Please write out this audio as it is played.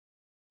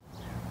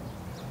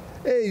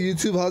Hey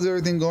YouTube, how's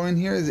everything going?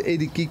 Here is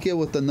Eddie Kike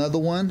with another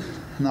one.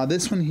 Now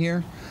this one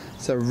here,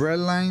 it's a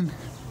Redline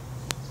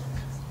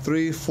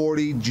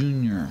 340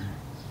 Junior.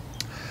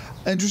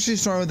 Interesting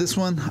story with this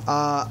one.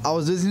 I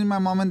was visiting my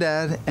mom and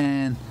dad,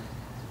 and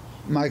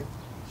my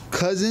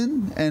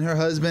cousin and her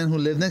husband who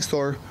lived next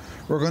door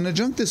were going to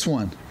junk this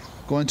one.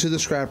 Going to the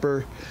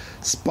scrapper,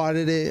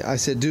 spotted it. I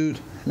said, dude,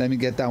 let me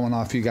get that one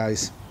off you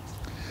guys.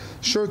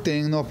 Sure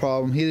thing, no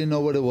problem. He didn't know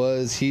what it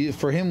was.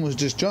 For him, it was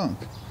just junk.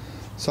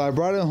 So I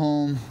brought it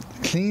home,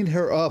 cleaned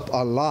her up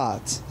a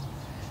lot,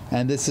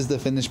 and this is the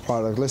finished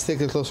product. Let's take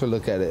a closer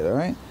look at it, all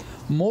right?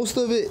 Most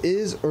of it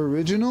is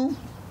original,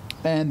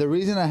 and the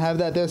reason I have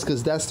that there is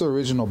because that's the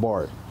original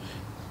bar.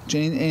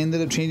 Jane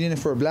ended up changing it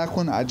for a black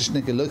one. I just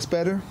think it looks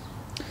better.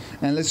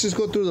 And let's just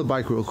go through the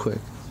bike real quick.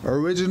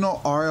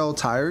 Original RL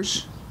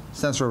tires,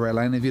 stands for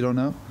Redline if you don't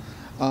know.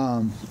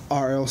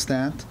 RL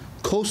stamped.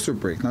 Coaster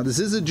brake. Now this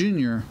is a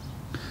Junior,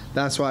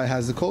 that's why it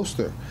has the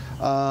coaster.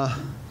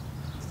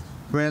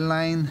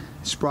 Redline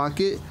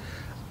sprocket.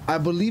 I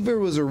believe it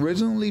was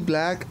originally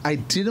black. I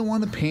didn't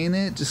want to paint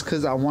it just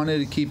because I wanted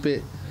to keep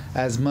it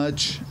as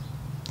much,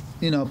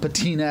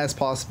 patina as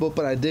possible.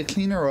 But I did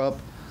clean her up.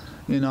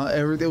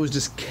 Everything was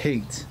just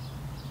caked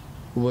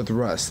with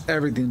rust.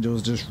 Everything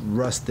was just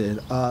rusted.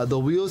 The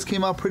wheels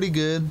came out pretty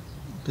good. You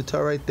can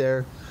tell right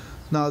there.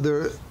 Now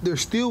they're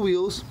steel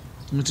wheels,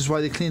 which is why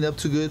they cleaned up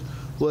too good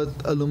with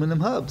aluminum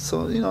hubs.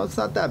 So it's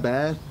not that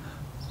bad.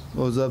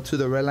 Goes up to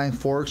the Redline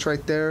forks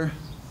right there.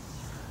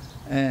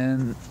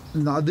 And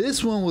now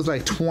this one was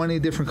like 20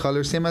 different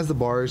colors, same as the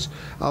bars.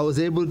 I was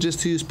able just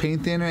to use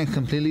paint thinner and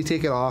completely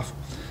take it off.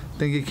 I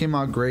think it came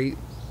out great.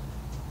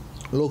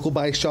 Local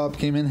bike shop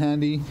came in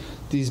handy.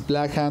 These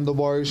black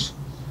handlebars,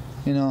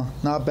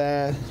 not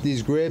bad.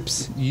 These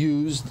grips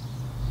used.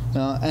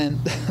 And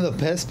the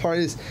best part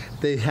is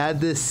they had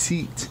this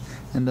seat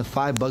in the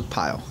 $5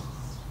 pile.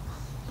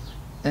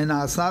 And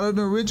now it's not an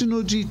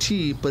original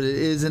GT, but it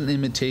is an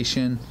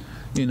imitation,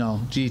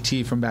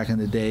 GT from back in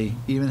the day.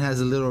 Even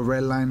has a little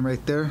red line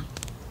right there.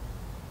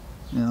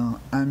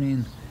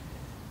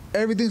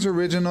 Everything's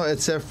original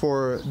except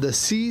for the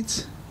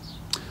seats,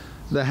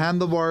 the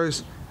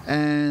handlebars,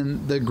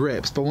 and the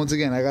grips. But once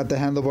again, I got the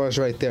handlebars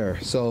right there.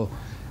 So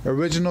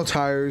original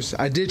tires.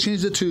 I did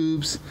change the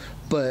tubes,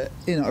 but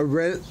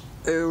Redline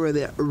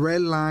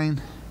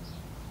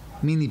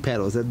mini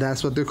pedals.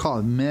 That's what they're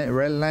called.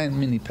 Redline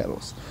mini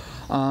pedals.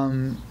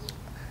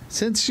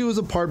 Since she was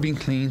apart being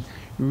clean,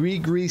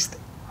 re-greased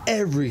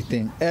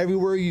everything.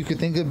 Everywhere you could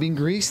think of being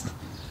greased,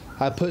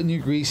 I put new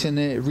grease in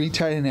it,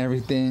 retightened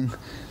everything.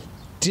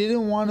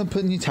 Didn't want to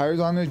put new tires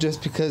on it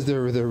just because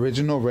they're the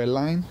original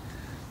Redline.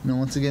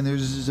 Once again,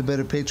 there's just a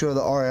better picture of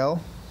the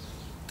RL.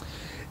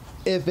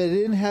 If it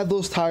didn't have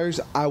those tires,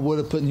 I would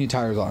have put new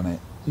tires on it.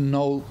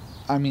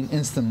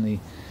 Instantly.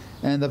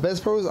 And the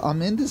best part was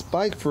I'm in this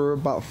bike for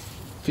about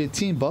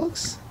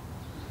 $15.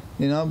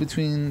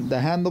 Between the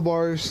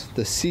handlebars,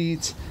 the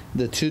seats,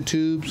 the two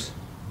tubes,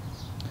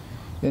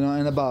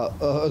 and about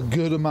a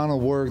good amount of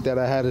work that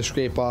I had to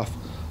scrape off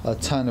a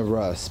ton of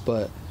rust.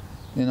 But,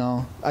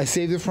 I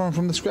saved it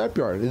from the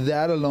scrapyard.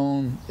 That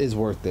alone is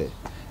worth it.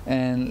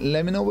 And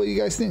let me know what you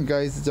guys think,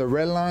 guys. It's a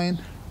Redline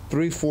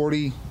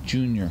 340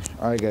 Junior.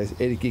 All right, guys.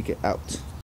 Eddie Kike out.